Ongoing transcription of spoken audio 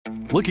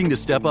Looking to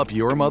step up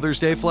your Mother's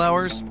Day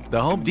flowers?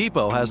 The Home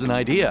Depot has an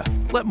idea.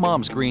 Let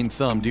Mom's green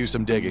thumb do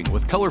some digging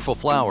with colorful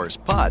flowers,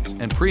 pots,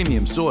 and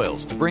premium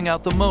soils to bring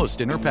out the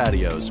most in her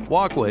patios,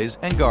 walkways,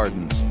 and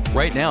gardens.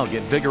 Right now,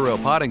 get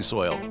Vigoro potting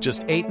soil,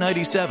 just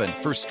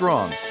 $8.97 for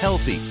strong,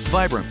 healthy,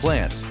 vibrant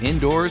plants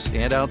indoors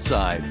and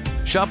outside.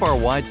 Shop our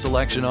wide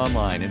selection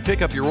online and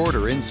pick up your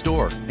order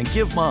in-store and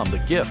give Mom the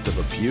gift of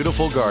a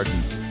beautiful garden.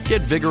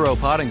 Get Vigoro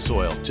potting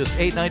soil, just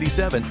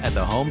 $8.97 at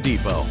the Home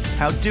Depot.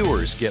 How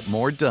doers get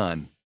more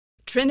done.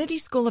 Trinity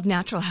School of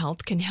Natural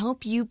Health can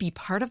help you be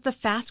part of the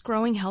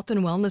fast-growing health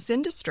and wellness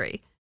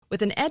industry.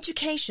 With an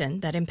education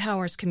that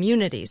empowers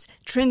communities,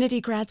 Trinity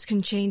grads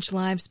can change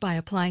lives by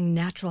applying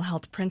natural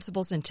health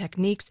principles and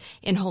techniques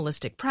in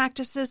holistic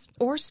practices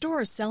or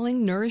stores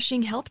selling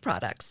nourishing health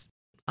products.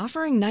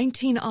 Offering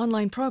 19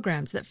 online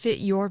programs that fit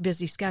your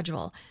busy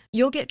schedule,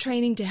 you'll get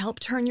training to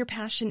help turn your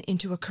passion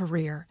into a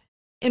career.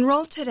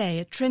 Enroll today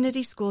at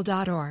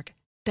trinityschool.org.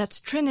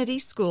 That's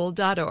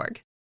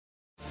trinityschool.org.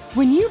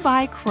 When you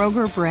buy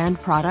Kroger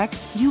brand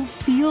products, you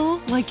feel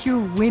like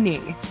you're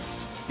winning.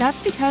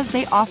 That's because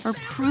they offer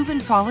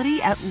proven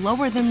quality at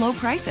lower than low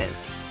prices.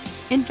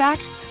 In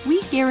fact,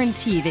 we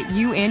guarantee that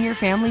you and your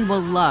family will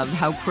love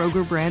how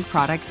Kroger brand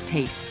products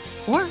taste,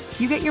 or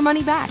you get your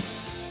money back.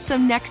 So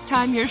next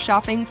time you're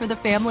shopping for the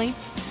family,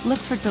 look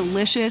for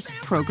delicious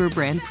Kroger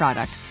brand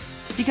products,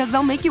 because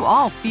they'll make you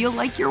all feel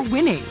like you're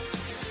winning.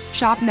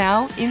 Shop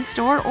now,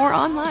 in-store, or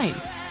online.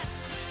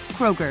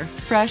 Kroger,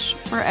 fresh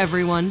for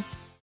everyone.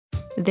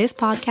 This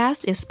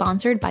podcast is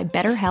sponsored by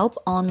BetterHelp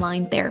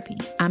Online Therapy.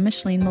 I'm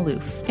Micheline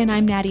Malouf. And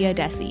I'm Nadia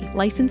Desi,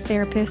 licensed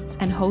therapists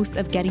and host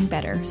of Getting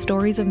Better,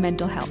 Stories of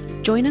Mental Health.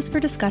 Join us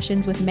for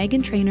discussions with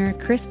Megan Trainor,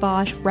 Chris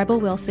Bosch, Rebel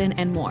Wilson,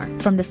 and more.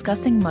 From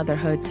discussing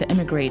motherhood to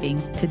immigrating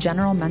to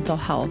general mental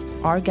health,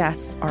 our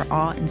guests are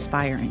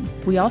awe-inspiring.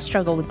 We all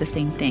struggle with the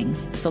same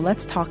things, so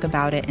let's talk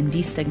about it and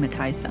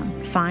destigmatize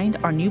them. Find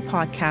our new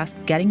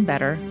podcast, Getting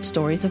Better,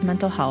 Stories of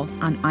Mental Health,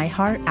 on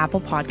iHeart,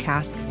 Apple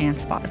Podcasts, and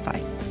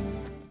Spotify.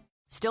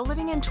 Still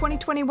living in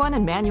 2021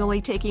 and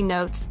manually taking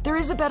notes? There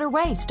is a better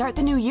way. Start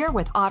the new year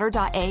with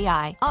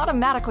Otter.ai.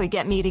 Automatically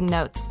get meeting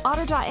notes.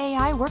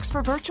 Otter.ai works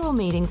for virtual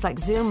meetings like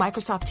Zoom,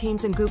 Microsoft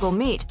Teams, and Google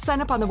Meet. Sign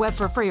up on the web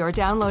for free or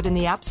download in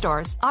the app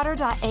stores.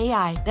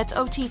 Otter.ai. That's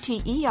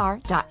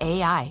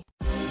OTTER.ai.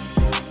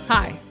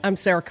 Hi, I'm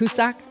Sarah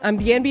Kustak. I'm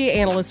the NBA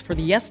analyst for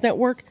the Yes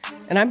Network,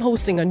 and I'm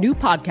hosting a new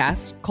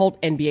podcast called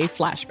NBA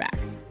Flashback.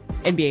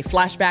 NBA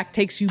Flashback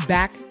takes you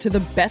back to the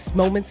best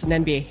moments in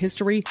NBA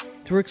history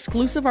through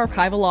exclusive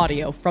archival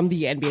audio from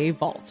the NBA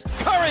Vault.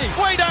 Curry,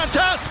 way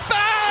downtown,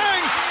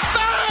 bang!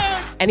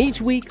 Bang! And each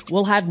week,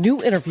 we'll have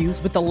new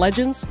interviews with the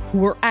legends who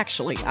were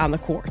actually on the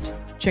court.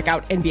 Check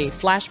out NBA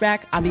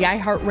Flashback on the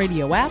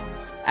iHeartRadio app,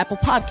 Apple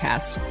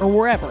Podcasts, or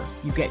wherever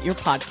you get your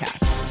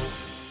podcasts.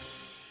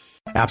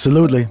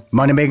 Absolutely.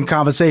 Money Making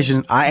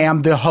Conversation. I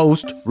am the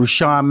host,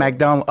 Rushion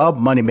McDonald of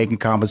Money Making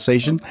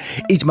Conversation.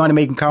 Each Money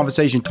Making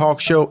Conversation talk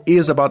show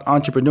is about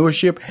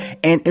entrepreneurship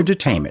and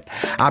entertainment.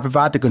 I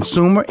provide the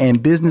consumer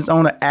and business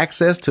owner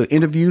access to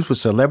interviews with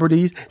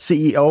celebrities,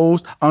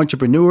 CEOs,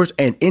 entrepreneurs,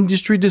 and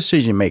industry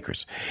decision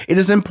makers. It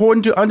is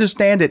important to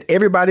understand that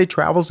everybody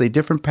travels a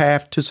different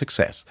path to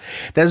success.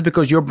 That is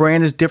because your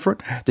brand is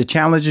different. The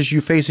challenges you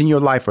face in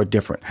your life are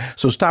different.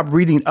 So stop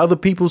reading other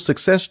people's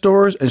success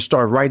stories and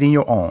start writing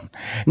your own.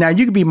 Now,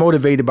 you can be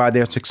motivated by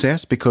their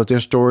success because their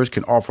stories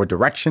can offer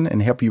direction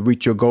and help you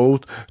reach your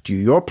goals through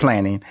your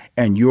planning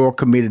and your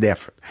committed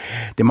effort.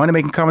 The Money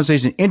Making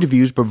Conversation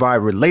interviews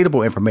provide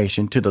relatable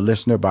information to the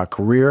listener about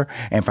career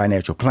and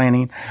financial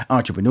planning,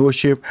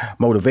 entrepreneurship,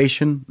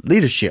 motivation,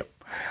 leadership,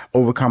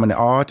 overcoming the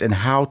odds, and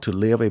how to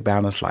live a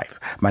balanced life.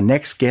 My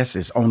next guest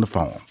is on the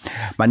phone.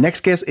 My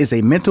next guest is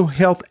a mental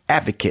health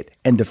advocate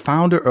and the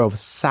founder of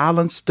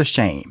Silence the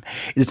Shame.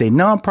 It is a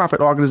nonprofit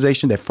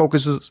organization that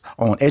focuses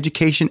on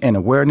education and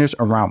awareness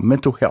around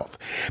mental health.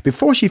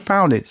 Before she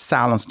founded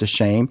Silence the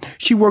Shame,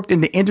 she worked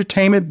in the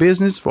entertainment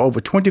business for over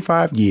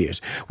 25 years,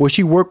 where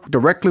she worked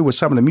directly with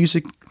some of the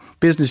music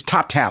business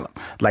top talent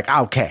like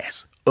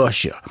Outkast,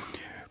 Usher,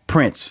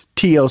 Prince,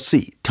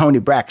 TLC, Tony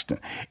Braxton,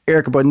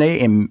 Erykah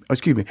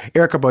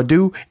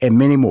Badu, and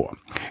many more.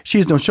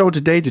 She's on the show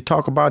today to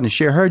talk about and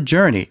share her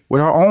journey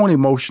with her own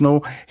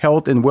emotional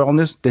health and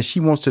wellness that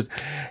she wants to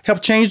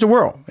help change the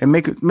world and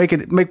make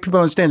people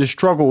understand the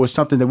struggle is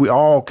something that we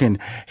all can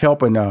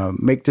help and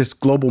make this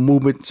global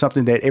movement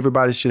something that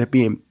everybody should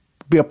be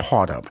a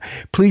part of.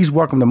 Please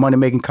welcome to Money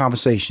Making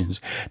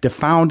Conversations, the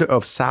founder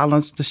of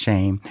Silence the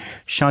Shame,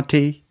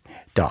 Shanti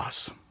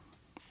Das.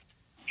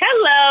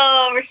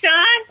 Hello,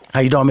 Rashawn. How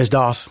you doing, Miss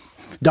Doss?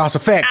 Doss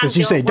Effects, as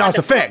you say, Doss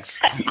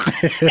Effects. That's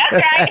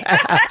right.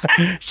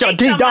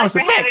 Shanti Doss Effects. Thanks so much for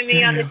having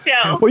me on the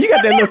show. Well, you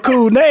got that little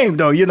cool name,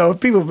 though. You know,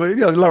 people,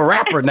 little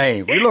rapper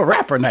name. A little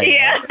rapper name.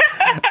 Yeah.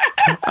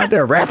 out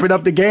there wrapping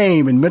up the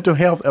game and mental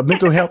health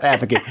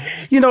advocate.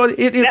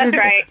 That's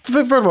right.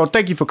 First of all,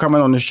 thank you for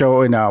coming on the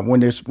show. And when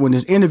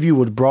this interview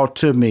was brought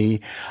to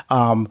me,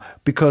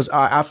 because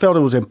I felt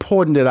it was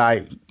important that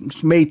I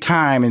made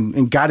time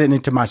and got it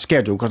into my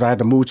schedule because I had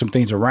to move some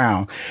things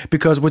around.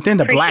 Because within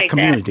the Black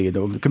community,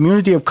 the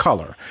community of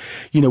color,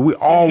 we're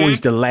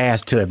always the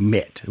last to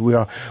admit.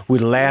 We're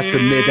the last to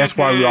admit. That's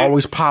why we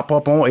always pop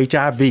up on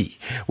HIV.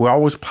 We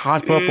always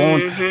pop up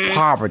on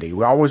poverty.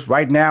 We're always,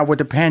 right now with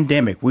the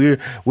pandemic, we're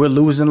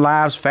losing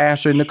lives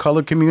faster in the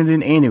colored community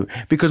than anywhere,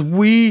 because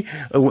we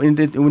in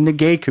the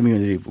gay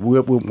community we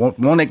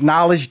won't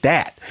acknowledge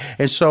that.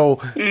 And so,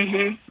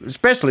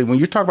 especially when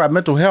you talk about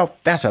mental health,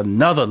 that's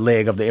another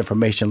leg of the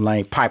information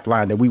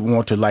pipeline that we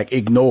want to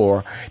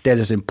ignore. That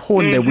is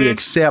important that we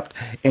accept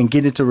and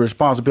get into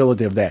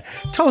responsibility of that.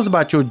 Tell us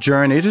about your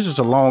journey. This is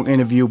a long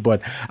interview,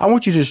 but I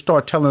want you to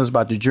start telling us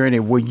about the journey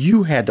where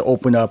you had to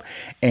open up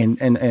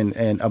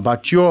and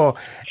about your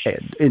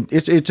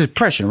it's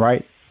depression,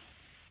 right?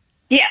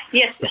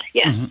 Yes.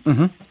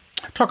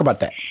 Talk about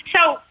that.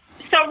 So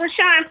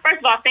Rashawn, first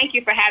of all, thank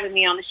you for having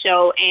me on the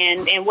show.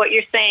 And what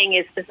you're saying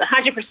is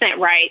 100%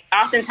 right.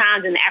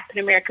 Oftentimes in the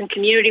African American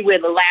community, we're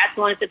the last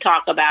ones to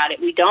talk about it.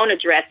 We don't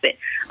address it.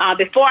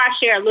 Before I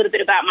share a little bit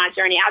about my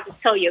journey, I'll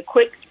just tell you a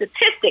quick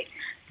statistic.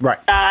 Right.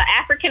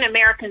 African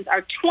Americans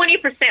are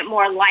 20%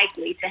 more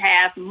likely to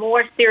have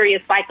more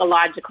serious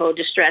psychological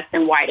distress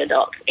than white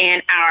adults.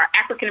 And our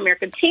African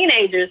American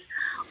teenagers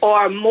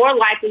are more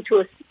likely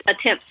to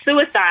attempt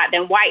suicide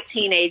than white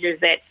teenagers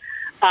at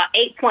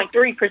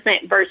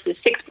 8.3% versus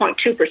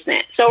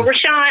 6.2%. So,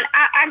 Rashawn,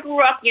 I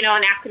grew up, in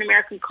African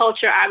American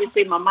culture.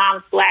 Obviously, my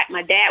mom's Black.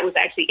 My dad was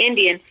actually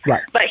Indian.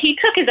 Right. But he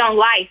took his own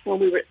life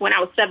when I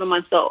was 7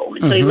 months old.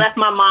 And so he left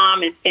my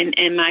mom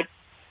and my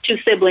two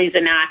siblings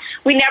and I.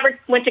 We never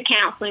went to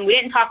counseling. We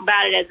didn't talk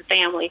about it as a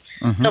family.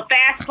 So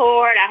fast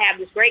forward, I have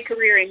this great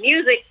career in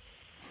music,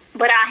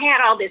 but I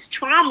had all this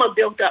trauma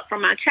built up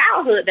from my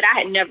childhood that I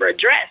had never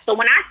addressed. So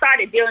when I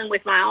started dealing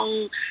with my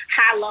own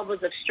high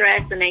levels of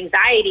stress and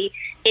anxiety,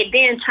 it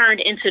then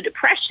turned into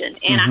depression.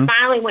 And I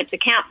finally went to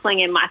counseling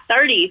in my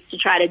 30s to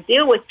try to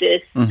deal with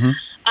this.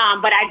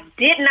 But I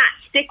did not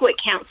stick with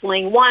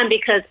counseling. One,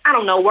 because, I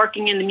don't know,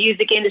 working in the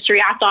music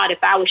industry, I thought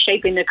if I was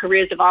shaping the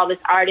careers of all these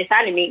artists,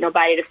 I didn't need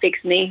nobody to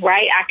fix me,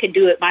 right? I could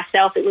do it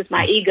myself. It was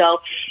my ego.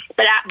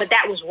 But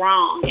that was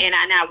wrong. And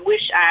I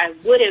wish I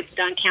would have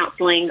done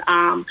counseling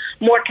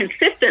more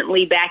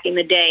consistently back in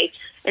the day.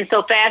 And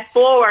so fast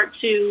forward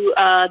to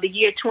the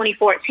year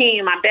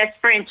 2014, my best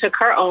friend took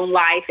her own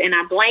life, and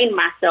I blamed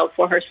myself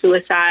for her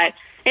suicide.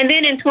 And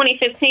then in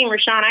 2015,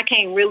 Rashawn, I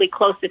came really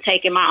close to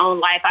taking my own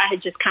life. I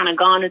had just kind of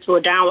gone into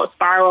a downward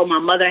spiral. My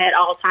mother had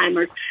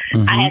Alzheimer's.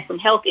 I had some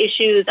health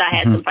issues. I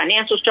had some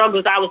financial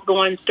struggles I was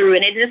going through,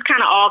 and it just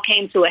kind of all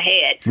came to a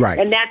head. Right.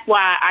 And that's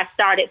why I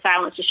started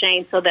Silence the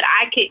Shame, so that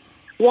I could,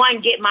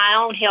 one, get my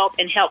own help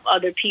and help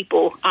other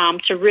people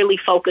to really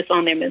focus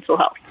on their mental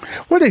health.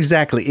 What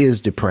exactly is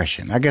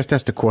depression? I guess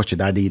that's the question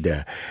I need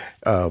to,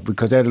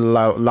 because that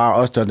allow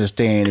us to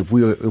understand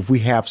if we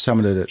have some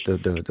of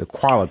the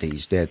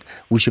qualities that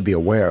we should be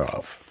aware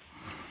of.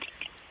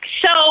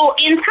 So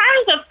in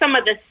terms of some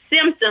of the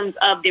symptoms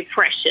of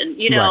depression,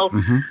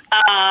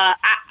 I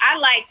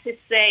like to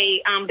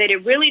say that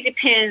it really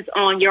depends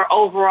on your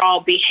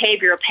overall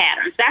behavioral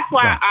patterns. That's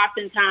why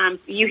oftentimes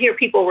you hear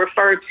people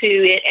refer to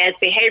it as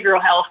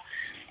behavioral health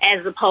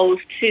as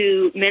opposed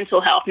to mental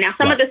health. Now,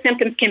 some of the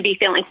symptoms can be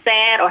feeling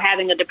sad or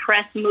having a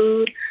depressed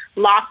mood,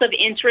 loss of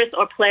interest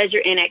or pleasure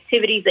in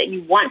activities that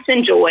you once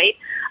enjoyed,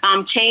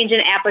 change in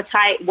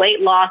appetite,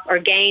 weight loss or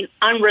gain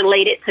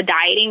unrelated to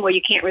dieting, where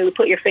you can't really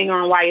put your finger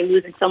on why you're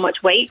losing so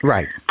much weight.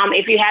 Right.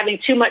 If you're having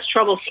too much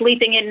trouble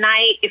sleeping at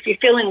night, if you're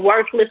feeling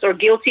worthless or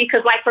guilty,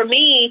 because like for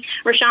me,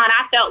 Rashawn,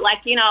 I felt like,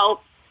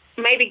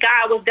 maybe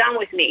God was done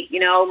with me.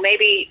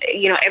 Maybe,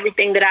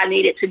 everything that I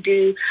needed to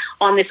do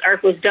on this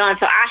earth was done.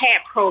 So I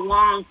had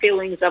prolonged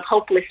feelings of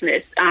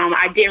hopelessness.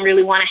 I didn't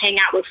really want to hang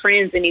out with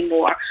friends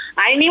anymore.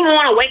 I didn't even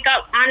want to wake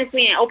up,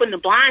 honestly, and open the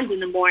blinds in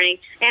the morning.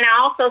 And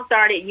I also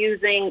started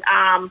using,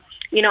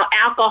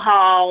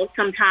 alcohol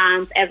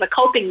sometimes as a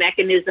coping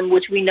mechanism,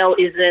 which we know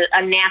is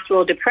a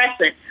natural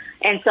depressant.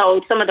 And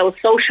so some of those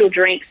social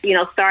drinks,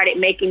 started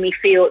making me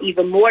feel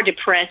even more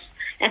depressed.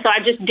 And so I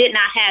just did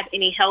not have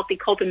any healthy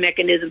coping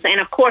mechanisms.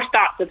 And, of course,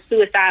 thoughts of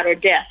suicide or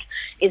death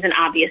is an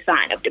obvious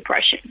sign of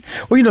depression.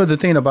 Well, the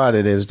thing about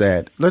it is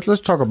that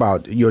let's talk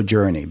about your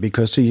journey,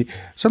 because, see,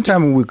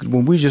 sometimes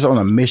when we just on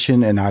a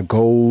mission and our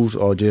goals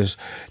are just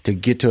to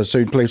get to a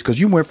certain place, because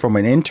you went from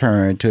an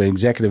intern to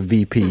executive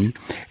VP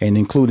and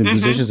including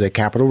positions at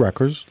Capitol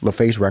Records,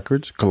 LaFace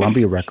Records,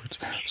 Columbia Records,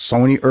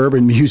 Sony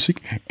Urban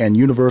Music, and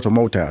Universal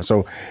Motown.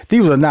 So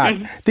these are not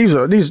these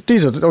are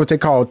what they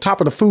call top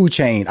of the food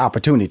chain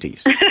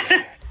opportunities.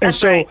 And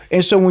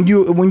so when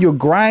you're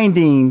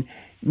grinding,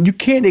 you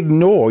can't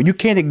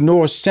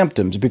ignore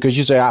symptoms because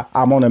you say,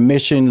 I'm on a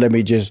mission.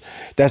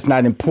 That's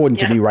not important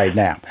to me right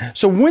now.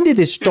 So when did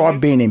it start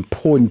being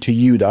important to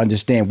you to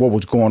understand what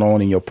was going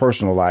on in your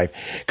personal life?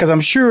 Because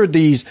I'm sure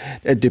these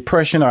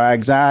depression or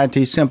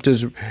anxiety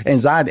symptoms,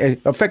 anxiety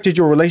affected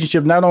your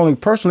relationship, not only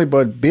personally,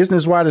 but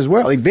business-wise as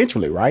well,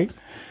 eventually, right?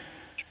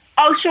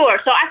 Oh, sure.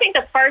 So I think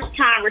the first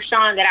time,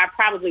 Rashawn, that I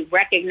probably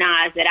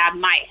recognized that I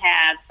might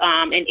have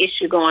an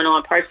issue going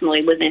on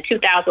personally was in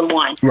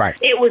 2001. Right.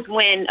 It was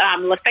when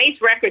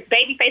LaFace Records,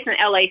 Babyface in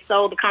L.A.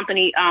 sold the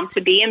company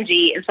to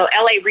BMG, and so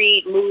L.A.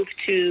 Reid moved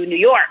to New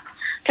York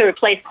to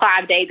replace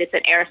Clive Davis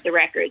at Arista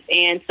Records.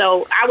 And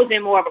so I was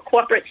in more of a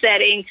corporate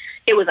setting.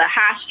 It was a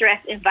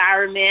high-stress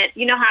environment.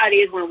 You know how it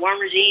is when one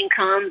regime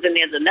comes and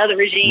there's another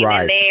regime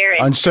in there.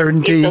 And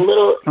uncertainty. It's a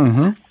little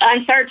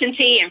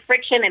uncertainty and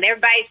friction, and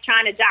everybody's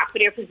trying to jock for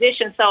their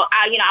position. So,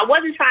 I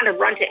wasn't trying to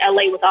run to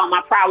L.A. with all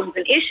my problems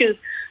and issues,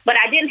 but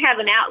I didn't have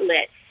an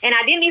outlet. And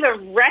I didn't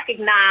even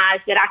recognize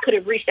that I could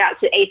have reached out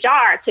to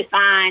HR to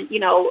find,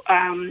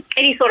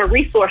 any sort of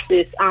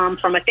resources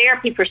from a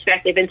therapy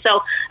perspective. And so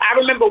I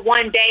remember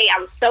one day I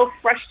was so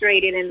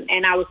frustrated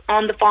and I was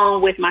on the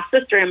phone with my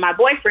sister and my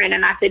boyfriend.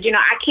 And I said,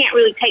 I can't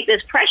really take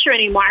this pressure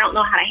anymore. I don't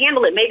know how to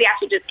handle it. Maybe I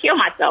should just kill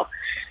myself.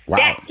 Wow.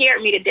 That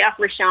scared me to death,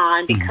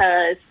 Rashawn,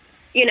 because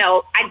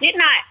I did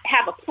not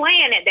have a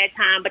plan at that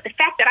time, but the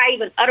fact that I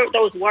even uttered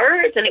those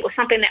words and it was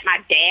something that my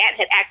dad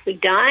had actually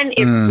done,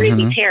 it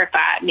really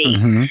terrified me.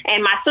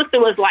 And my sister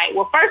was like,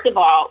 well, first of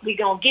all, we're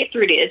going to get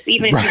through this,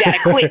 even if you got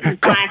to quit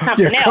and find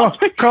something else.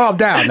 Calm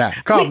down now.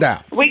 Calm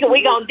down. We're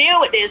going to deal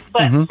with this.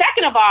 But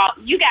second of all,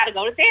 you got to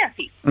go to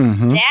therapy.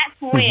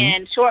 That's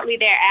when, shortly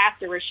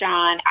thereafter,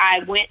 Rashawn,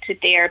 I went to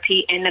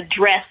therapy and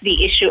addressed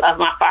the issue of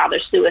my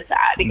father's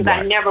suicide because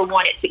I never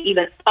wanted to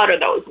even utter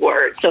those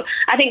words. So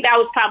I think that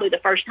was probably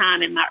the first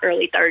time in my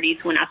early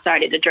 30s when I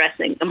started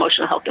addressing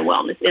emotional health and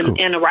wellness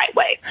in the right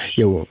way.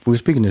 Yeah, well, we're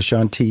speaking to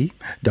Shanti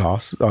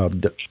Das.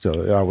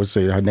 So I would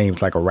say her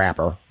name's like a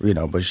rapper,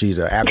 but she's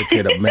an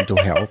advocate of mental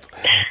health.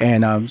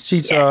 And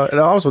she's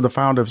also the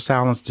founder of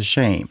Silence to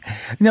Shame.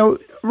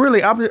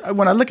 Really,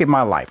 when I look at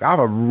my life, I've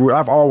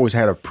always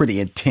had a pretty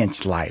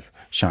intense life,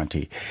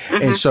 Shanti.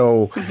 And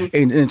so,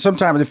 and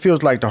sometimes it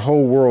feels like the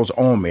whole world's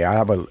on me. I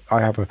have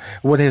a,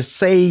 what has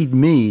saved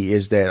me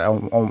is that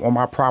on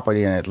my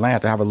property in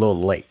Atlanta, I have a little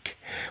lake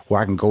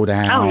where I can go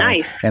down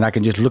and I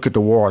can just look at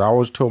the water. I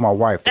always told my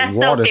wife, that's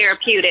so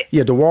therapeutic.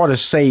 Yeah, the water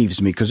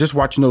saves me because just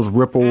watching those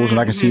ripples and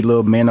I can see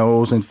little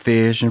minnows and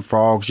fish and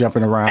frogs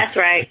jumping around. That's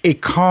right.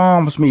 It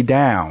calms me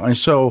down. And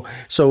so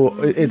that's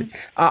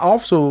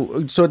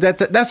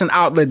an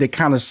outlet that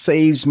kind of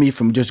saves me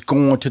from just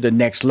going to the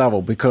next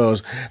level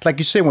because, like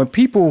you said,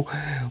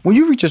 when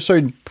you reach a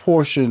certain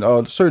portion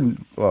or a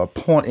certain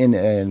point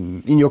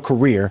in your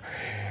career,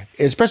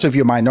 especially if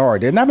you're a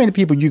minority, there's not many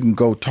people you can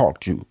go talk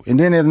to. And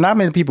then there's not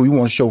many people you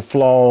want to show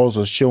flaws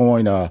or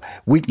showing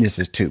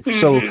weaknesses to.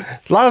 So a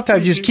lot of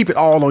times you just keep it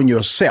all on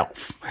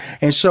yourself.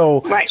 And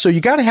so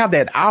you got to have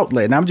that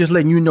outlet. And I'm just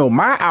letting you know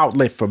my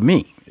outlet for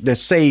me that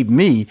saved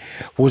me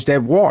was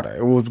that water.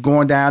 It was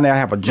going down there. I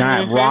have a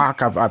giant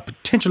rock. I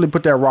potentially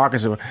put that rock. I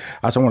said,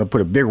 I want to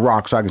put a big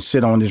rock so I can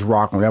sit on this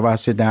rock. Whenever I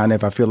sit down there,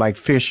 if I feel like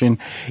fishing,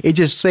 it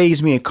just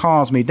saves me and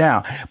calms me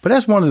down. But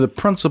that's one of the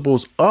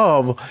principles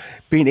of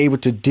being able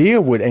to deal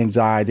with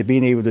anxiety,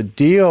 being able to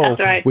deal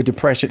with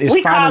depression is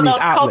finding these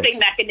outlets. We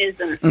call those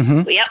coping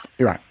mechanisms. Yep.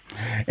 Right.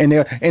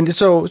 And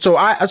so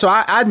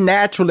I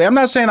naturally, I'm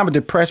not saying I'm a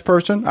depressed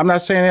person. I'm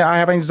not saying that I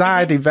have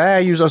anxiety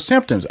values or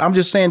symptoms. I'm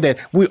just saying that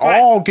we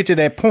all get to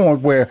that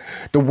point where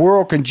the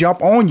world can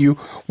jump on you.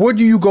 Where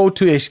do you go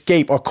to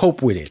escape or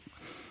cope with it?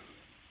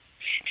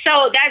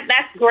 So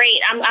that's great.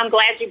 I'm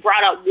glad you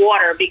brought up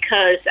water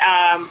because,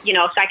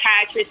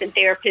 psychiatrists and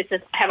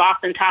therapists have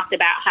often talked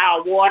about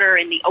how water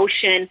and the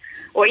ocean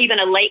or even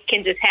a lake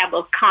can just have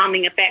a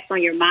calming effect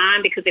on your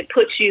mind because it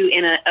puts you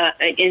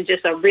in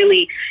just a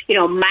really,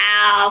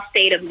 mild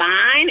state of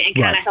mind and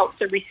kind of helps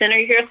to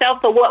recenter yourself.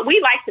 So what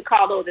we like to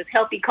call those is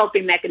healthy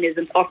coping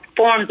mechanisms or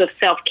forms of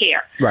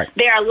self-care. Right.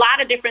 There are a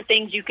lot of different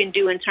things you can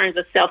do in terms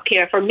of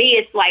self-care. For me,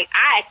 it's like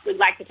I actually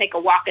like to take a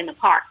walk in the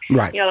park.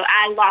 Right.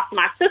 I lost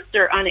my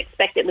sister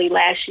unexpectedly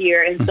last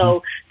year, and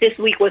so this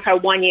week was her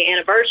 1-year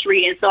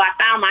anniversary, and so I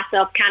found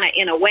myself kind of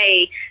in a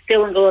way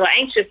feeling a little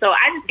anxious. So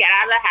I just got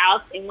out of the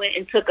house and went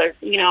and took a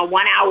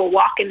 1 hour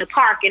walk in the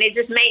park, and it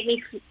just made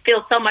me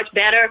feel so much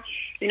better.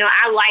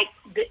 I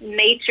like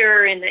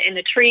nature and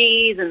the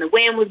trees, and the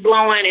wind was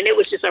blowing, and it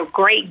was just a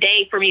great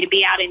day for me to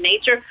be out in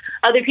nature.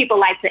 Other people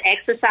like to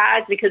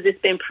exercise because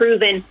it's been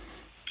proven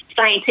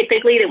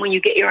scientifically that when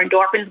you get your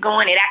endorphins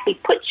going, it actually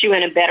puts you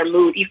in a better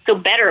mood. You feel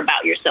better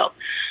about yourself.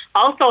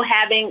 Also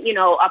having,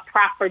 a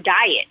proper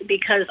diet,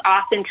 because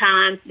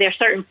oftentimes there are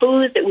certain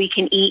foods that we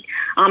can eat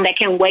that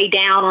can weigh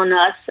down on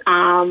us,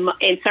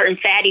 and certain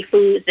fatty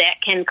foods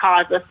that can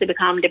cause us to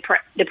become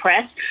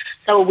depressed.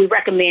 So we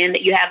recommend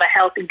that you have a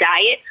healthy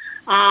diet.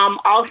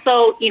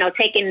 Also,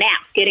 taking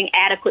naps, getting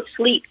adequate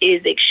sleep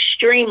is extremely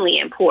extremely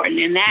important,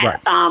 and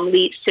that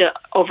leads to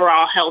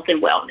overall health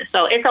and wellness.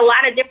 So it's a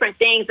lot of different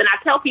things, and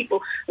I tell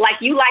people, like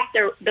you like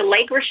the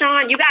lake,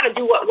 Rashawn, you got to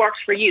do what works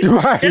for you.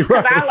 Just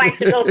because I like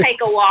to go take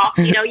a walk,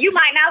 you know, you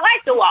might not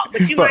like to walk,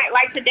 but you might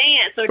like to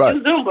dance or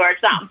do Zumba or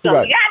something.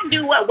 So you got to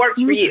do what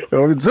works for you.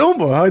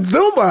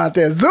 Zumba out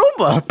there,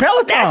 Zumba,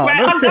 Peloton. That's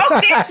right. Or go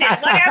fishing,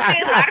 whatever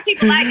it is. A lot of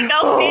people like to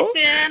go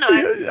fishing,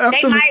 or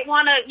they might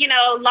want to, you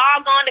know,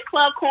 log on to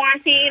Club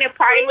Quarantine and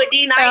party with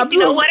D-Night, you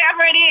know,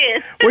 whatever it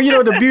is. Well, you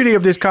know, the beauty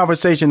of this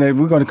conversation, that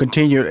we're going to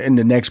continue in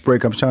the next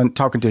break. I'm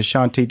talking to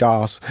Shanti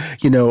Das,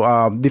 you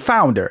know, the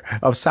founder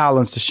of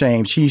Silence the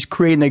Shame. She's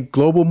creating a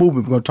global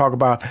movement. We're going to talk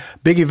about a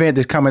big event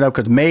that's coming up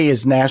because May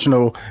is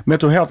National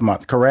Mental Health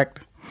Month, correct?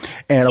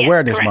 And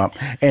Awareness Month.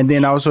 And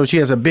then also she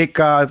has a big,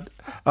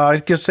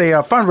 let's say,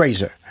 a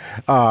fundraiser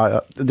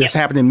that's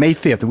happening May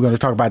 5th. We're going to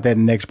talk about that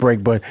in the next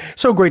break. But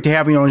so great to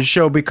have you on the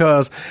show,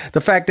 because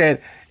the fact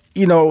that,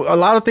 you know, a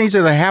lot of things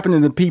that are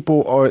happening to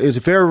people is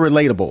very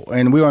relatable.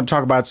 And we're going to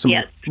talk about some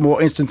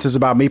more instances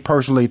about me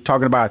personally,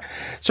 talking about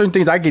certain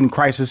things I get in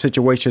crisis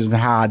situations and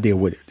how I deal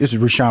with it. This is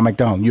Rushion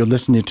McDonald. You're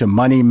listening to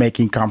Money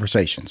Making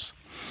Conversations.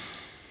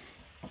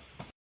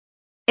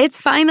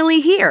 It's finally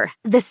here,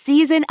 the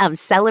season of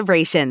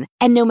celebration.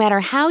 And no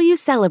matter how you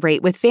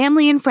celebrate with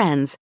family and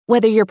friends,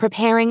 whether you're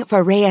preparing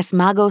for Reyes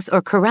Magos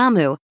or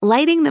Karamu,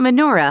 lighting the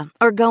menorah,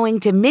 or going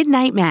to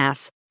midnight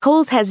mass,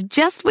 Kohl's has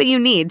just what you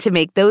need to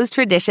make those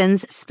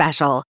traditions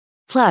special.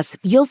 Plus,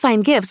 you'll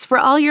find gifts for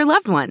all your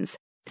loved ones.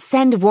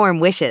 Send warm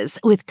wishes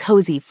with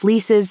cozy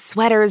fleeces,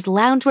 sweaters,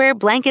 loungewear,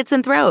 blankets,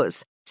 and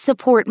throws.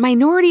 Support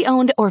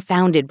minority-owned or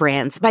founded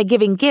brands by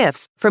giving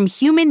gifts from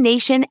Human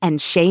Nation and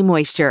Shea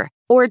Moisture.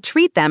 Or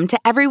treat them to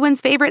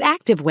everyone's favorite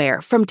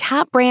activewear from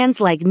top brands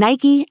like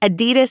Nike,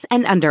 Adidas,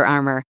 and Under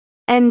Armour.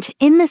 And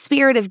in the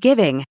spirit of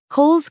giving,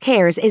 Kohl's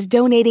Cares is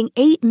donating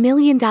 $8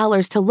 million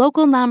to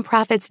local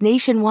nonprofits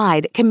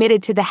nationwide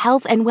committed to the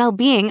health and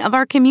well-being of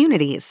our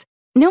communities.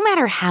 No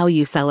matter how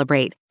you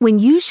celebrate, when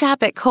you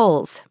shop at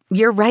Kohl's,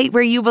 you're right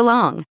where you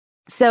belong.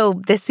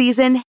 So this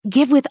season,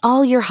 give with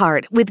all your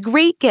heart with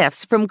great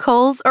gifts from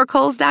Kohl's or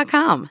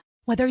Kohls.com.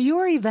 Whether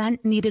your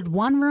event needed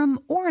one room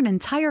or an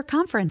entire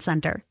conference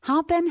center,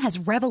 Hopin has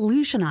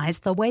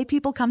revolutionized the way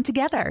people come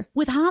together.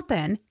 With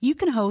Hopin, you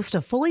can host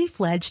a fully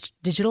fledged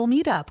digital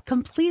meetup,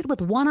 complete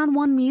with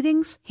one-on-one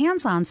meetings,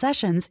 hands-on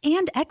sessions,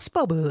 and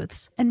expo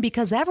booths. And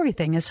because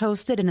everything is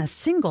hosted in a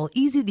single,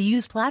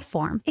 easy-to-use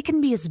platform, it can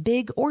be as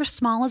big or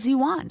small as you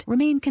want,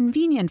 remain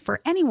convenient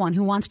for anyone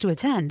who wants to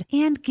attend,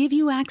 and give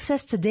you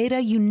access to data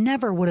you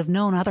never would have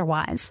known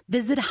otherwise.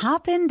 Visit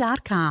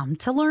hopin.com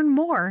to learn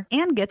more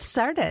and get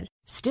started.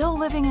 Still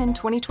living in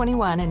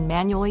 2021 and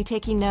manually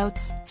taking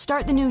notes?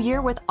 Start the new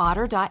year with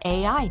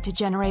Otter.ai to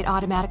generate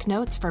automatic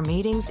notes for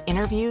meetings,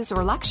 interviews,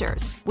 or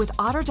lectures. With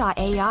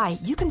Otter.ai,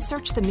 you can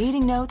search the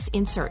meeting notes,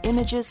 insert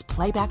images,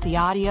 play back the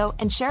audio,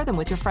 and share them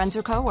with your friends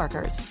or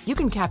coworkers. You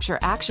can capture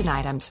action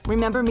items,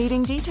 remember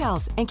meeting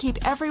details, and keep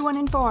everyone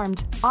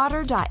informed.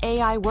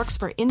 Otter.ai works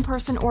for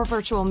in-person or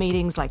virtual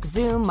meetings like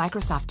Zoom,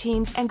 Microsoft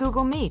Teams, and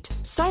Google Meet.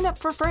 Sign up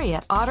for free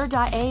at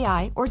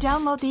Otter.ai or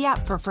download the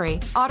app for free.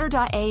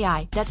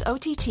 Otter.ai, that's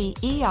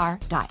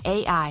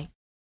OTTER.ai.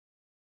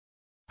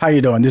 How you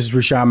doing? This is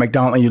Rushion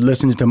McDonald, and you're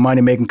listening to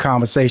Money Making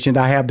Conversations.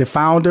 I have the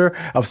founder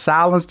of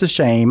Silence the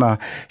Shame,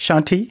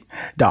 Shanti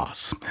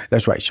Das.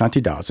 That's right, Shanti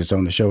Das is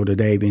on the show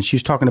today, and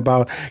she's talking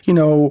about, you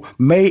know,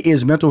 May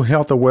is Mental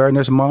Health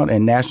Awareness Month,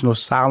 and National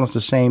Silence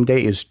the Shame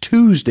Day is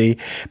Tuesday,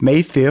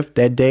 May 5th.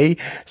 That day,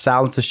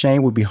 Silence the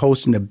Shame will be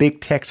hosting a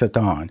big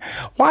texathon.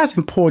 Why is it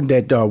important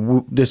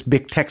that this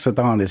big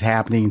texathon is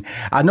happening?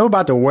 I know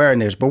about the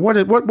awareness, but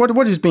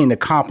what is being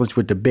accomplished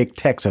with the big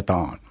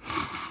texathon?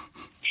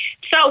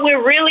 So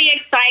we're really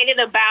excited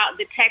about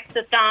the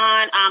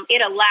Texathon. It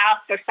allows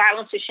for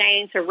Silence the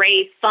Shame to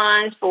raise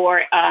funds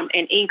for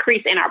an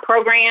increase in our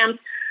programs,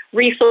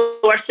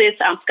 resources,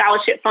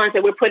 scholarship funds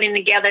that we're putting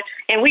together.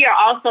 And we are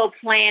also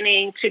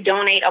planning to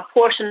donate a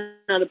portion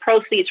of the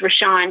proceeds,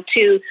 Rashawn,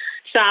 to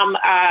some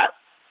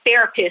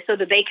therapists so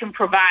that they can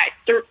provide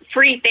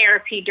free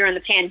therapy during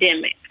the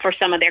pandemic for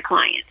some of their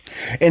clients.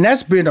 And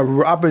that's been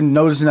I've been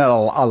noticing that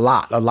a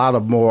lot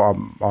of more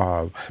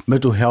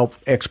mental health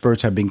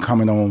experts have been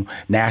coming on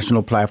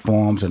national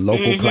platforms and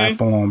local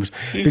platforms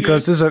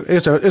because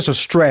it's a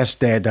stress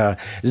that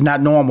is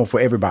not normal for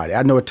everybody.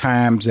 I know at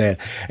times that,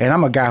 and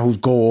I'm a guy who's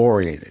goal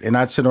oriented, and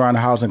I sit around the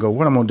house and go,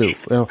 what am I gonna do? You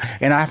know,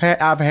 and I've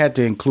had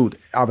to include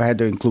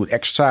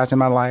exercise in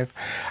my life.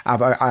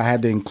 I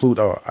had to include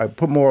I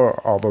put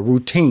more of a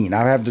routine.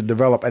 I have to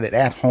develop an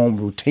at-home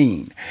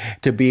routine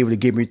to be able to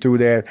get me through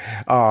that.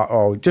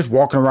 Or just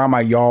walking around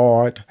my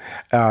yard,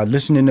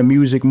 listening to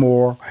music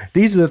more.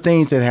 These are the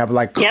things that have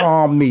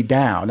calmed me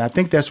down. I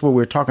think that's what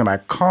we're talking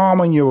about,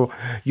 calming your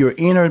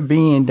inner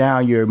being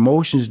down, your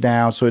emotions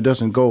down, so it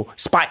doesn't go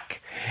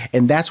spike.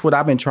 And that's what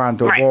I've been trying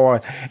to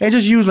avoid, and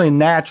just usually a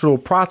natural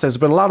process.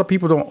 But a lot of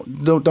people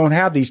don't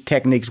have these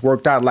techniques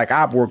worked out like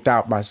I've worked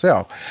out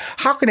myself.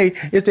 How can they?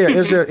 Is there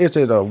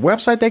a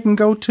website they can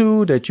go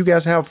to that you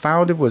guys have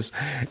founded?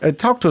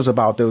 Talk to us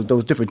about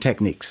those different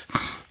techniques.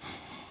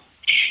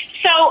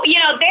 So,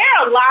 there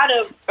are a lot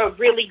of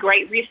really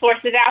great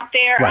resources out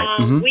there.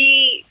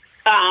 Right.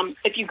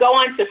 If you go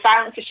on to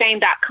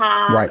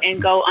silenceashame.com right. and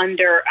go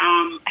under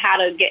how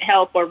to get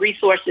help or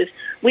resources,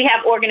 we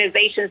have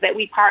organizations that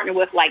we partner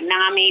with like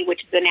NAMI,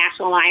 which is the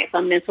National Alliance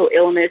on Mental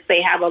Illness.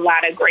 They have a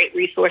lot of great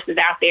resources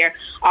out there.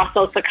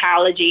 Also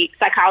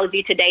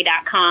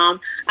psychologytoday.com.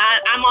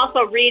 I'm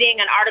also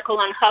reading an article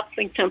on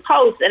Huffington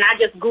Post, and I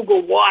just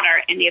Google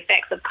water and the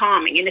effects of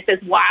calming. And it says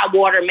why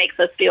water makes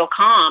us feel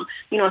calm.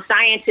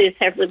 Scientists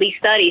have released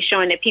studies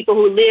showing that people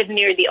who live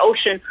near the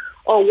ocean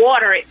or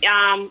water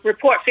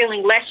report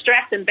feeling less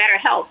stress and better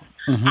health.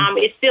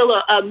 It's still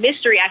a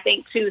mystery, I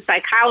think, to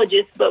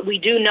psychologists, but we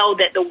do know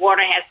that the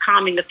water has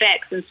calming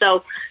effects. And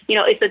so,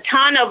 it's a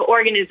ton of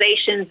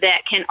organizations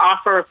that can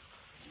offer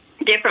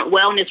different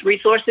wellness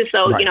resources.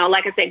 So, right.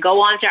 Like I said,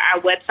 go onto our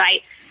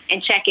website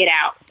and check it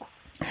out.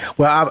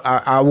 Well,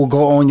 I will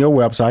go on your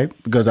website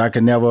because I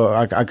can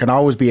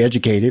always be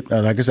educated.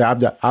 Like I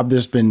said, I've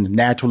just been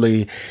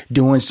naturally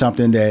doing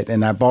something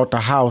and I bought the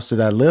house that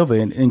I live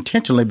in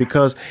intentionally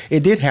because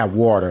it did have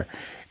water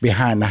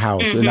behind the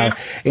house, and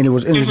it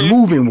was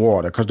moving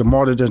water because the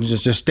water doesn't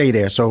just stay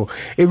there. So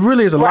it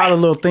really is a lot of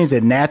little things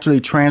that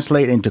naturally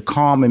translate into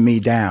calming me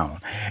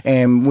down.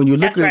 And when you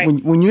look at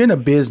when you're in a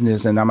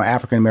business, and I'm an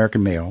African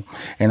American male,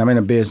 and I'm in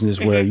a business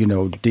where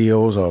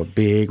deals are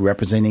big,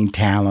 representing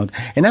talent,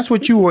 and that's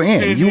what you were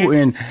in. You were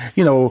in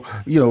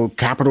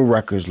Capitol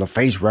Records,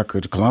 LaFace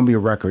Records, Columbia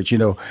Records,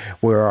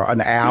 where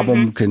an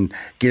album can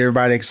get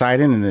everybody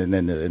excited, and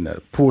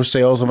the poor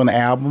sales of an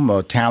album,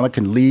 a talent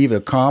can leave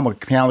or come, a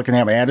talent can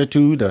have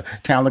attitude, the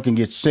talent can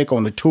get sick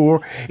on the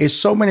tour. It's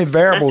so many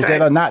variables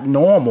that are not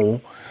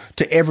normal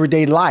to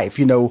everyday life.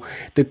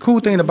 The cool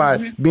thing about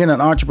being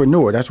an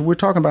entrepreneur, that's what we're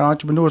talking about,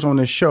 entrepreneurs on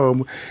this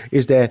show,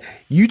 is that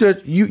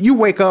you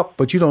wake up,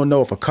 but you don't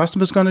know if a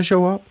customer's going to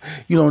show up.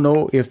 You don't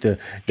know if the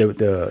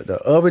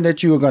oven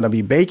that you are going to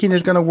be baking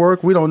is going to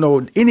work. We don't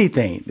know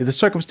anything. The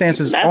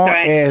circumstances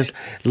aren't as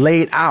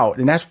laid out,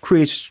 and that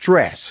creates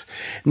stress.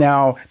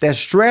 Now, that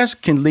stress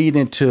can lead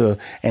into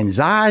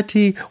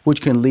anxiety,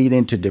 which can lead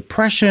into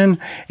depression.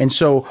 And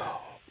so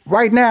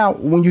right now,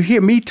 when you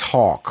hear me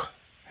talk,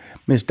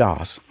 Ms.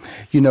 Doss,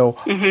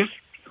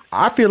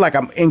 I feel like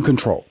I'm in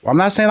control. I'm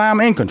not saying I'm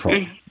in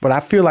control, but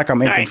I feel like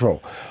I'm in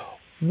control.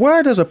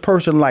 Where does a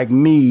person like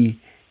me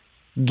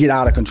get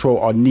out of control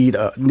or need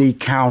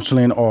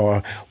counseling,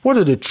 or what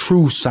are the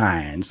true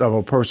signs of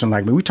a person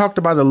like me? We talked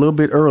about it a little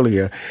bit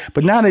earlier,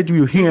 but now that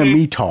you're hearing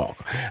me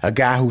talk, a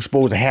guy who's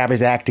supposed to have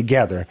his act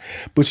together,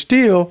 but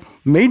still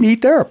may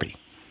need therapy.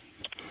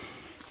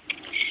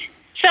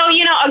 So,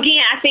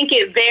 again, I think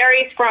it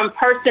varies from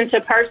person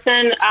to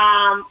person.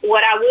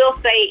 What I will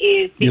say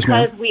is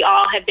because we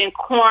all have been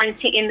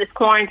in this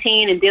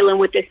quarantine and dealing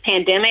with this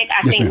pandemic,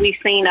 I think we've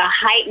seen a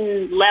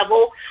heightened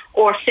level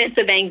or sense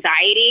of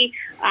anxiety.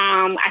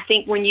 I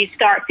think when you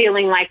start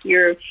feeling like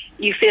you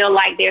feel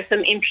like there's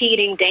some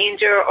impeding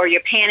danger, or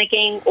you're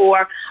panicking,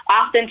 or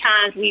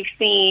oftentimes we've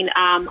seen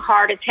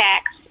heart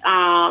attacks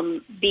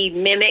be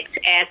mimicked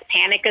as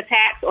panic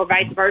attacks, or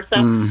vice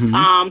versa.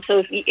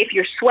 So if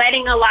you're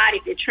sweating a lot,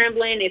 if you're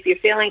trembling, if you're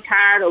feeling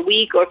tired or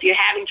weak, or if you're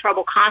having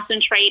trouble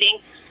concentrating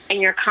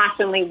and you're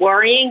constantly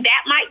worrying,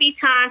 that might be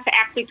time to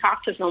actually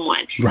talk to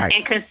someone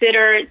and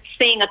consider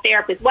seeing a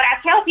therapist. What I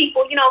tell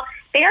people,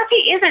 therapy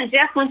isn't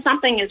just when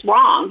something is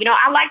wrong.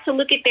 I like to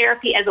look at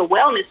therapy as a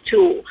wellness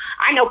tool.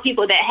 I know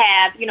people that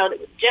have,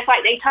 just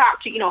like they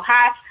talk to,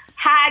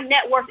 high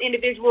net worth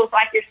individuals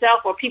like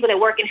yourself, or people that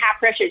work in high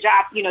pressure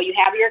jobs. You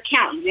have your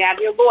accountant, you have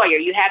your lawyer,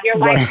 you have your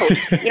life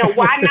coach.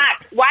 Why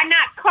not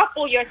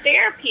couple your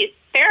therapist,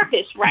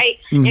 right?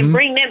 And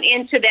bring them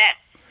into that,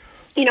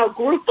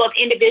 group of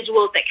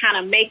individuals that kind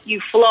of make you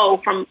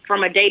flow from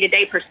a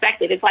day-to-day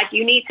perspective. It's like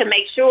you need to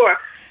make sure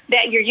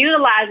that you're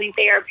utilizing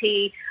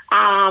therapy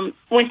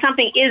when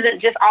something isn't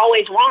just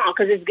always wrong,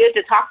 because it's good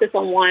to talk to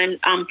someone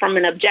from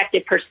an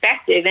objective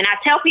perspective. And I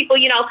tell people,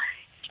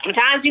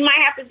 sometimes you might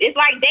have to, it's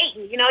like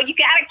dating, you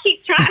got to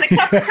keep trying a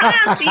couple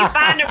times till you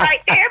find the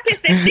right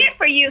therapist that's fit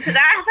for you. Because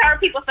I've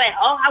heard people say,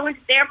 I went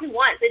to therapy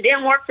once, it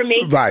didn't work for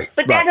me. But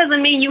that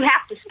doesn't mean you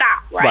have to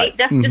stop, right?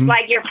 That's just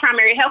like your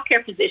primary health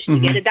care physician.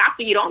 You get a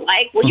doctor you don't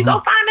like, well, you go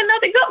find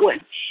another good one.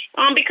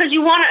 Because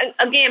you want to,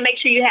 again, make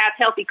sure you have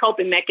healthy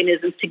coping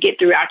mechanisms to get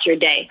throughout your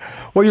day.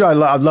 Well, I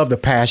love the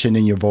passion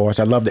in your voice.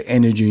 I love the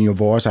energy in your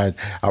voice. I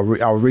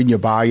was reading your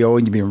bio,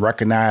 and you've been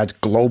recognized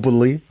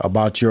globally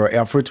about your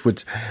efforts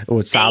with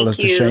Silence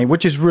to Shame,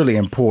 which is really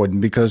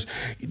important, because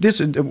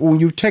when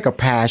you take a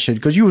passion,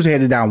 because you was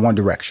headed down one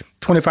direction,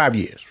 25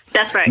 years.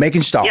 That's right.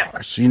 Making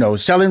stars,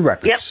 selling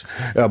records,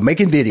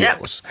 making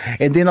videos.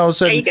 And then all of a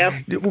sudden,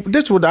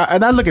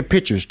 I look at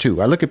pictures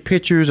too. I look at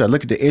pictures, I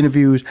look at the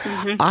interviews.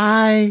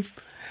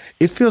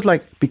 It feels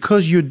like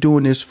because you're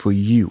doing this for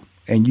you,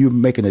 and you're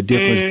making a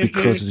difference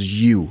because it's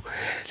you.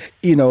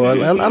 A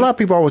lot of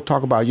people always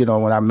talk about,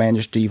 when I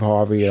managed Steve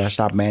Harvey and I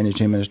stopped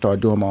managing him and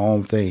started doing my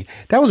own thing.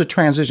 That was a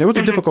transition. It was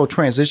a difficult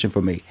transition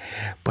for me.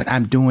 But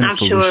I'm doing it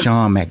for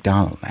Rushion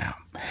McDonald now.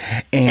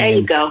 And there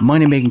you go.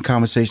 Money Making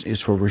Conversation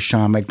is for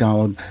Rushion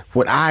McDonald.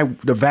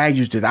 The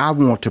values that I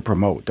want to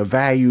promote, the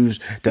values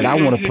that I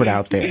want to put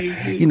out there,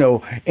 you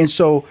know. And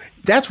so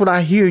that's what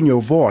I hear in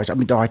your voice. I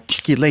mean, the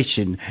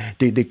articulation,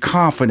 the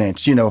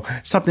confidence, you know,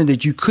 something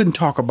that you couldn't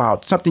talk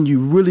about, something you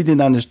really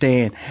didn't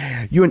understand.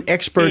 You're an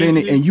expert in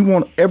it, and you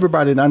want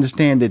everybody to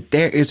understand that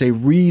there is a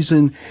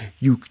reason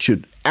you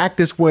should act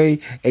this way,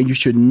 and you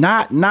should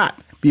not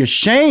be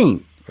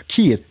ashamed.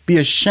 Kids, be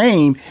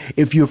ashamed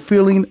if you're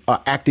feeling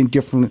or acting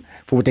different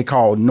for what they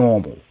call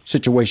normal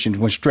situations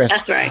when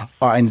stress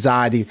or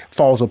anxiety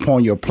falls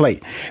upon your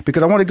plate.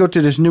 Because I want to go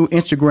to this new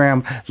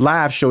Instagram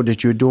live show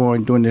that you're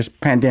doing during this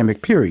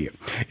pandemic period.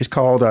 It's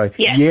called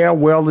Yeah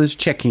Wellness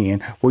Check-In,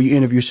 where you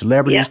interview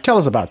celebrities. Tell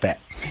us about that.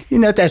 You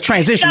know, that's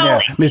transition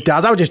there, Ms.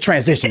 Dawes. I was just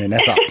transitioning,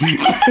 that's all.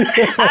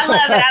 I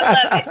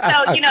love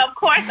it. So, you know, of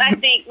course, I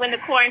think when the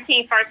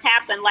quarantine first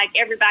happened, like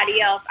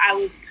everybody else, I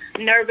was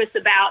nervous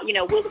about, you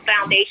know, will the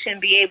foundation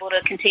be able to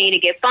continue to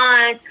get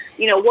funds?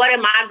 You know, what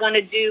am I going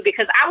to do?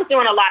 Because I was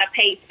doing a lot of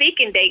paid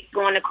speaking dates,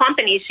 going to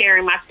companies,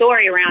 sharing my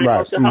story around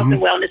emotional health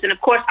and wellness. And, of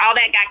course, all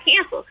that got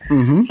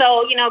canceled.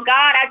 So, you know,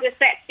 God, I just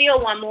sat still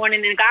one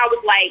morning, and God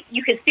was like,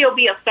 you can still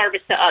be of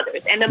service to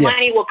others, and the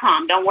money will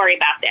come. Don't worry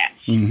about that.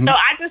 So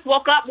I just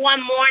woke up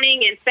one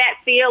morning and sat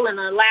still and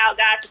allowed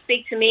God to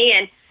speak to me,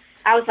 and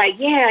I was like,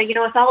 yeah, you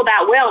know, it's all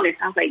about wellness.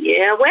 I was like,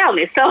 yeah,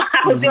 wellness. So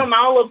I was doing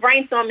my own little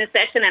brainstorming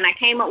session, and I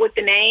came up with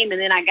the name, and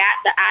then I got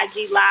the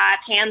IG Live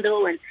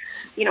handle and,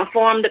 you know,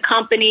 formed the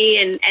company,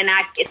 and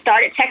I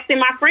started texting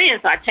my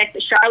friends. So I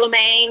texted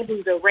Charlemagne,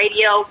 who's a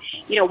radio,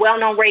 you know,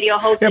 well-known radio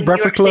host. Yeah,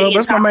 Breakfast Club.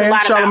 That's my man,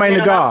 Charlemagne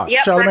the God.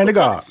 Yep, Charlemagne the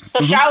God.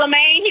 So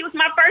Charlemagne, he was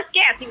my first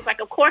guest. He was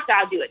like, of course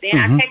I'll do it. Then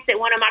I texted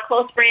one of my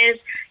close friends,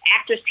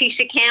 actress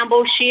Tisha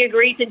Campbell. She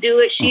agreed to do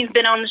it. She's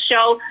been on the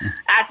show.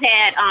 I've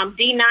had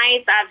D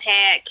Nice. I've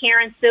had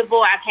Karen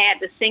Civil. I've had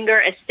the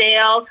singer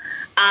Estelle.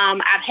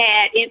 I've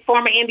had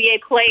former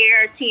NBA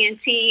player,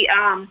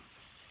 TNT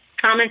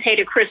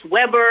commentator Chris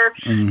Webber,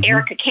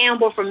 Erica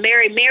Campbell from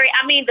Mary.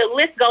 I mean, the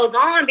list goes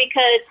on,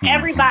 because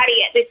everybody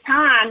at this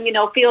time, you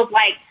know, feels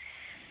like,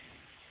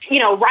 you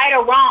know, right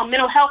or wrong,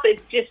 mental health is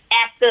just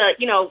at the,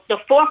 you know, the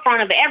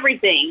forefront of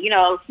everything. You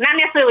know, not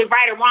necessarily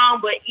right or wrong,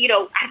 but, you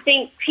know, I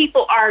think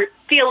people are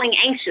feeling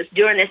anxious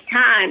during this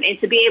time, and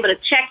to be able to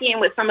check in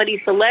with some of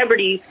these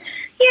celebrities,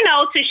 you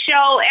know, to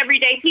show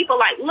everyday people,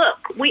 like, look,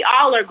 we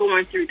all are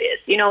going through this.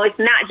 You know, it's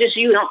not just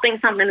you. Don't think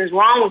something is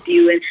wrong with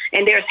you.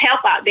 And there's help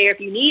out there if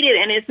you need it,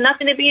 and it's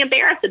nothing to be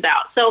embarrassed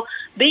about. So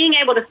being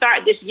able to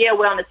start this Yeah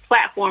Wellness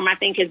platform, I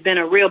think, has been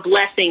a real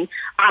blessing,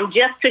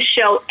 just to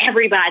show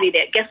everybody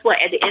that, guess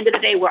what, at the end of the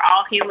day, we're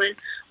all human.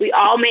 We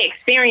all may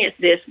experience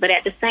this, but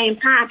at the same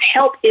time,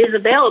 help is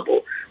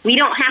available. We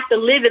don't have to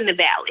live in the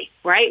valley,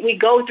 right? We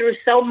go through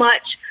so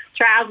much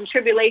trials and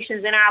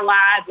tribulations in our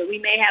lives, but we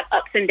may have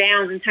ups and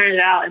downs in terms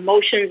of our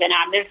emotions and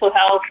our mental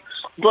health,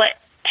 but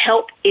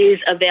help is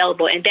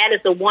available. And that is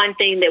the one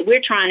thing that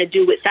we're trying to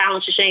do with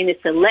Silence Your Shame, is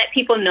to let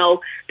people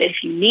know that if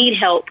you need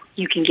help,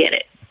 you can get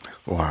it.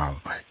 Wow.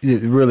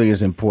 It really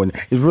is important.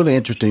 It's really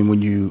interesting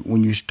when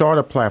you start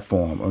a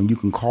platform and you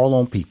can call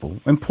on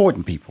people,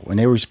 important people, and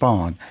they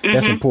respond.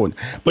 That's important.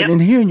 But in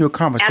hearing your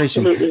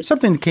conversation,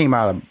 something that came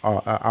out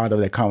of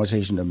that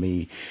conversation to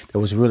me that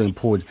was really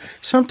important.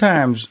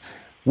 Sometimes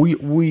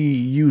we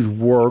use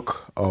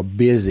work or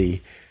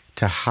busy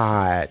to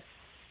hide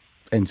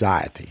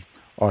anxiety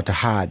or to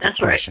hide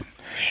depression.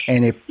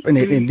 And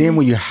and then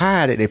when you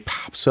hide it, it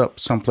pops up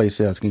someplace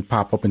else. It can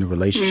pop up in a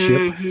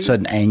relationship,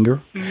 sudden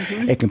anger.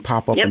 It can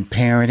pop up in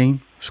parenting,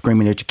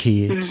 screaming at your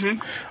kids,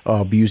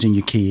 abusing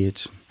your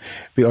kids.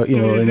 You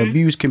know, and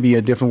abuse can be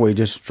a different way,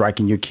 just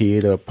striking your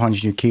kid or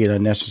punishing your kid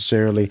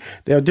unnecessarily.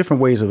 There are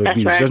different ways of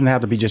abuse. It doesn't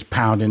have to be just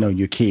pounding on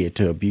your kid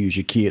to abuse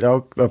your kid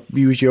or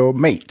abuse your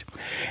mate.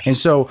 And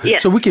so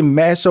we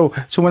can so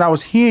when I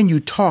was hearing you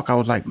talk, I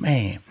was like,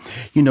 man,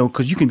 you know,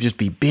 because you can just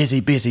be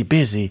busy,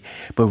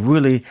 but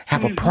really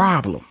have a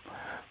problem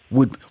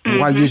with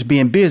while you're just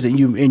being busy. And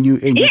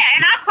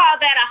I call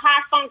that a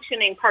high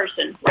functioning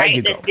person,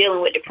 right? That's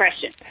dealing with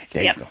depression.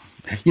 There you go.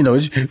 You know,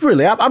 it's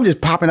really, I'm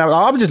just popping out.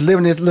 I'm just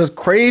living this little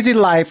crazy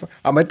life.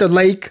 I'm at the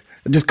lake,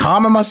 just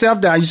calming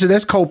myself down. You see,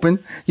 that's coping.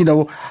 You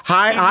know,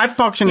 high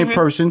functioning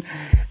person.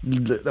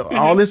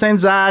 All this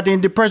anxiety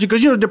and depression,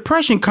 because, you know,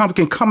 depression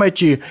can come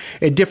at you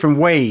at different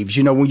waves.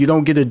 You know, when you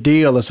don't get a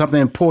deal or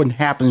something important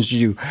happens to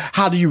you,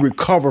 how do you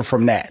recover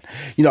from that?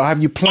 You know,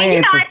 have you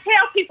planned? I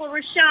tell people,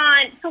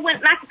 Rushion, so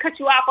not to cut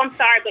you off, I'm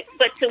sorry,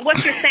 but to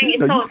what you're saying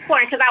is so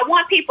important, because I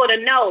want people to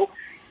know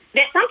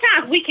that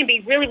sometimes we can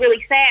be really,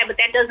 really sad, but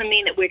that doesn't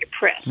mean that we're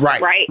depressed,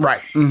 right?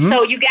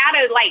 So you got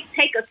to, like,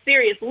 take a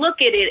serious look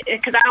at it,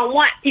 because I don't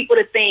want people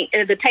to think,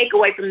 the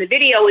takeaway from the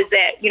video is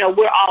that, you know,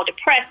 we're all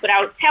depressed, but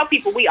I would tell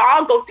people we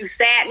all go through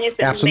sadness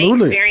and we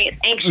may experience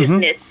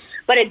anxiousness,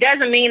 but it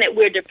doesn't mean that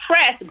we're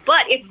depressed.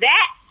 But if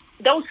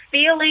those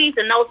feelings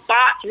and those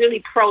thoughts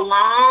really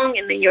prolong,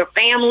 and then your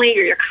family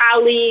or your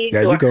colleagues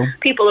or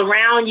people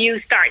around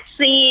you start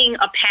seeing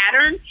a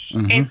pattern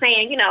and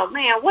saying, you know,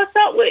 man, what's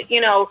up with,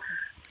 you know,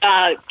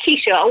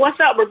 Keisha, or what's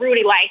up with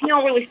Rudy? Like, he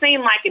don't really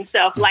seem like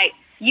himself. Like,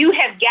 you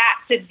have got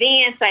to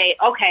then say,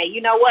 okay,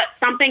 you know what?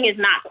 Something is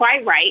not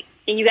quite right.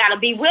 And you got to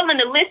be willing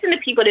to listen to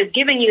people that's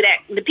giving you that,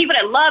 the people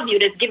that love you,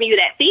 that's giving you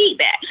that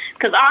feedback.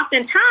 Because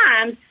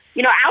oftentimes,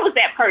 you know, I was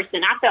that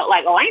person. I felt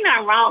like, oh, ain't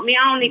nothing wrong with me.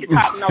 I don't need to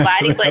talk to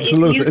nobody. But if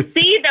you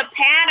see the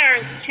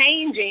patterns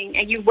changing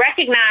and you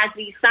recognize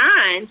these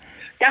signs,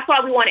 that's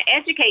why we want to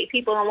educate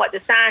people on what the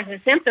signs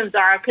and symptoms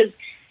are. Because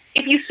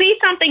if you see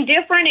something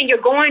different and you're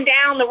going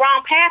down the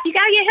wrong path, you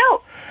got to get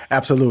help.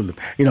 Absolutely.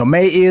 You know,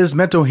 May is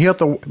Mental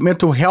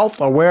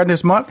Health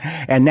Awareness Month,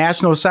 and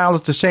National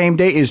Silence the Shame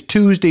Day is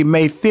Tuesday,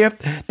 May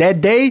 5th.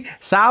 That day,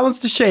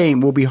 Silence the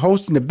Shame will be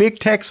hosting the Big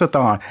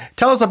Texathon.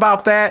 Tell us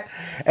about that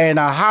and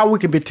how we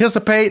can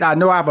participate. I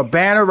know I have a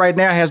banner right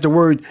now that has the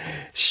word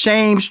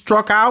shame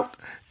struck out.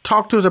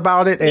 Talk to us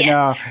about it,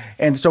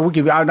 and so we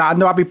can. I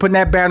know I'll be putting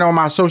that banner on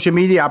my social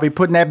media. I'll be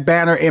putting that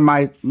banner in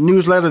my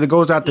newsletter that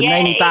goes out to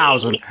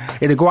 90,000.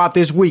 It'll go out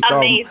this week.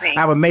 Amazing. I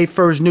have a May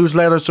 1st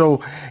newsletter,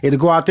 so it'll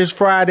go out this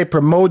Friday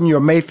promoting your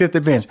May 5th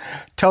events.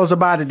 Tell us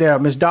about it there,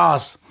 Ms.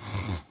 Doss.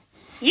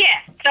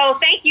 Yes. So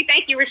thank you,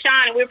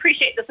 Rashawn, and we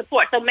appreciate the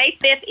support. So May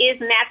 5th is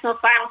National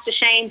Silence the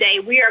Shame Day.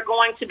 We are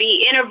going to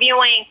be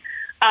interviewing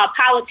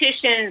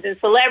politicians and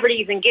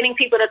celebrities and getting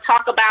people to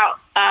talk about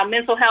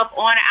mental health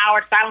on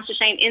our Silence the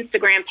Shame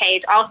Instagram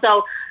page.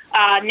 Also,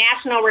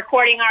 national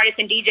recording artist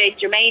and DJ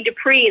Jermaine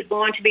Dupree is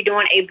going to be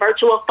doing a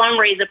virtual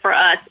fundraiser for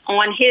us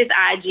on his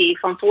IG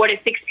from 4 to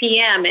 6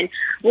 p.m. And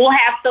we'll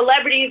have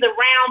celebrities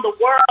around the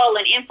world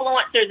and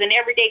influencers and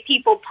everyday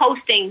people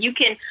posting. You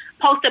can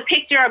post a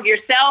picture of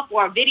yourself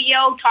or a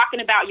video talking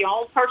about your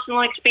own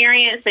personal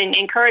experience and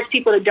encourage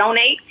people to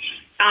donate.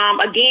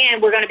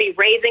 Again, we're going to be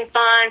raising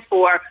funds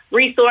for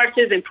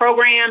resources and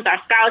programs,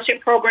 our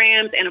scholarship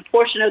programs, and a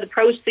portion of the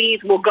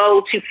proceeds will go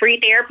to free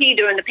therapy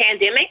during the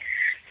pandemic.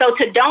 So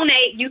to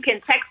donate, you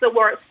can text the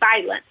word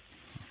silence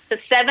to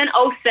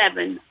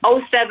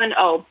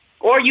 707-070,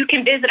 or you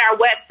can visit our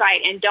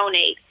website and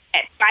donate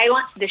at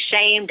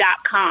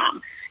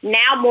silencetheshame.com.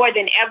 Now more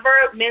than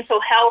ever, mental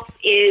health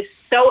is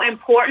so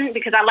important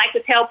because I like to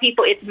tell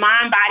people it's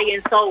mind, body,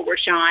 and soul,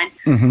 Rashawn.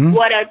 Mm-hmm.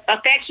 What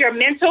affects your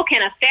mental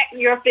can affect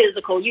your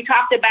physical. You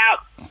talked about,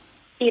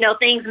 you know,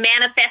 things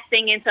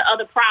manifesting into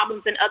other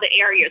problems in other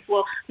areas.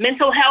 Well,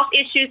 mental health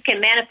issues can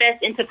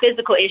manifest into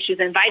physical issues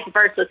and vice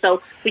versa.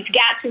 So we've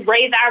got to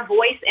raise our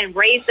voice and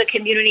raise the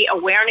community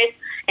awareness.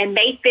 And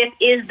May 5th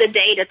is the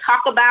day to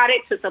talk about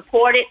it, to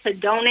support it, to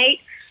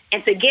donate,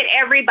 and to get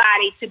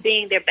everybody to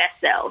being their best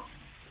selves.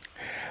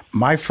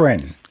 My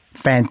friend,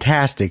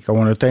 fantastic. I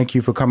want to thank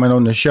you for coming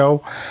on the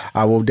show.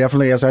 I will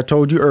definitely, as I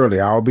told you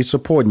earlier, I'll be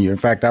supporting you. In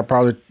fact, I'll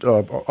probably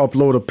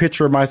upload a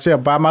picture of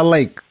myself by my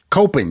lake,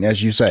 coping,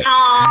 as you say.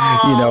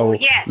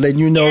 Letting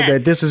you know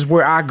that this is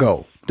where I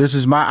go. This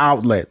is my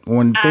outlet.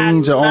 When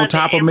things are on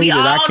top of me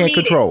that I can't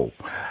control,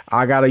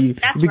 I gotta,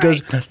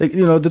 because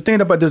you know, the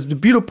thing about this, the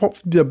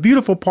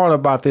beautiful part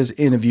about this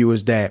interview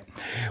is that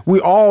we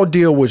all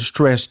deal with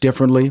stress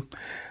differently.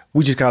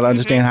 We just got to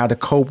understand how to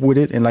cope with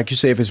it. And like you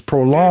say, if it's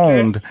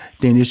prolonged,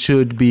 then it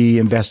should be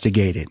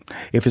investigated.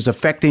 If it's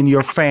affecting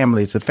your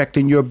family, it's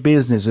affecting your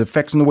business, it's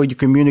affecting the way you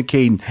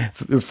communicate,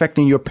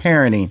 affecting your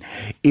parenting,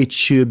 it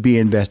should be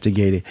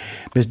investigated.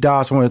 Ms.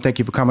 Doss, I want to thank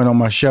you for coming on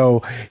my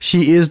show.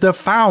 She is the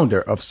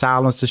founder of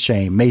Silence the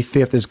Shame. May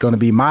 5th is going to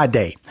be my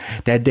day.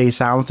 That day,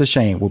 Silence the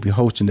Shame will be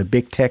hosting the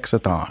Big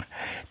Texathon.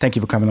 Thank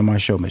you for coming on my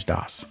show, Ms.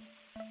 Doss.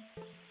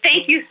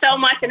 Thank you so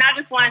much. And I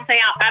just want to say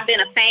I've been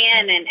a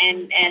fan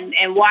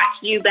and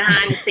watched you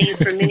behind the scenes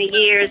for many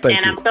years.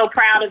 I'm so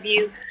proud of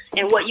you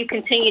and what you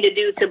continue to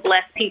do to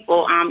bless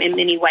people in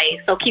many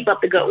ways. So keep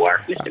up the good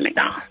work, Mr.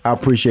 McDonald. I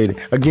appreciate it.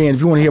 Again, if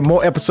you want to hear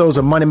more episodes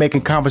of Money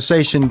Making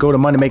Conversation, go to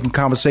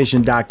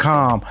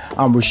moneymakingconversation.com.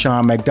 I'm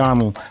Rashawn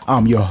McDonald.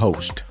 I'm your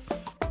host.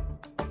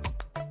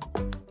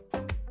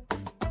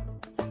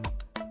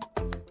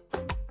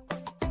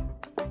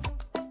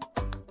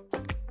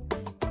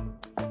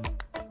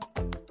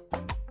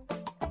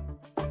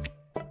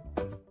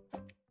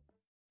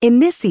 In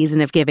this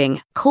season of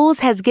giving, Kohl's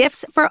has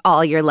gifts for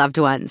all your loved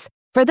ones.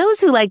 For those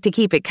who like to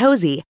keep it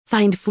cozy,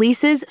 find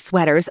fleeces,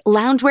 sweaters,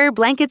 loungewear,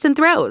 blankets, and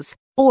throws.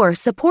 Or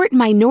support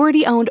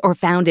minority-owned or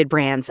founded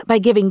brands by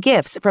giving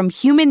gifts from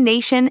Human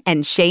Nation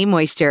and Shea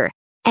Moisture.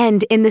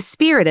 And in the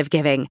spirit of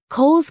giving,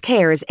 Kohl's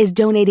Cares is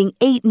donating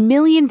 $8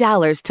 million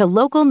to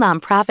local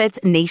nonprofits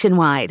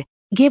nationwide.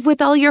 Give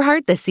with all your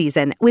heart this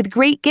season with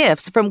great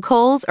gifts from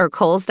Kohl's or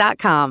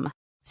Kohls.com.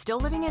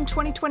 Still living in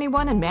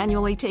 2021 and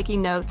manually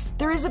taking notes?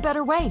 There is a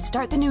better way.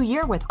 Start the new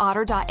year with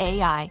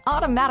Otter.ai.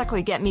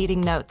 Automatically get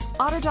meeting notes.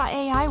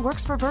 Otter.ai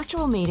works for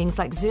virtual meetings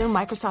like Zoom,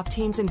 Microsoft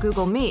Teams, and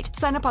Google Meet.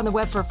 Sign up on the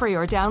web for free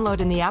or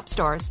download in the app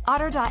stores.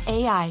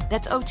 Otter.ai.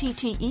 That's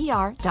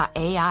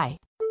OTTER.ai.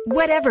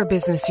 Whatever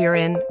business you're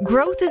in,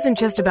 growth isn't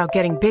just about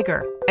getting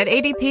bigger. At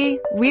ADP,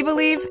 we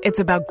believe it's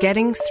about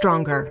getting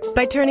stronger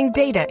by turning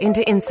data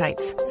into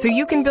insights so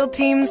you can build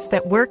teams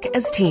that work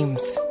as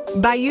teams.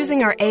 By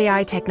using our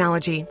AI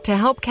technology to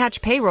help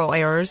catch payroll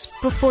errors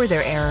before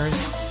they're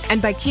errors.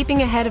 and by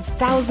keeping ahead of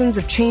thousands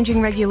of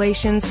changing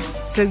regulations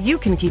so you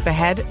can keep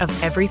ahead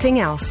of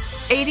everything else.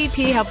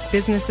 ADP helps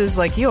businesses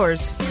like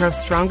yours grow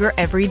stronger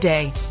every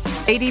day.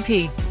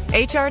 ADP,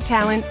 HR,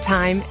 talent,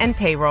 time, and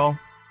payroll.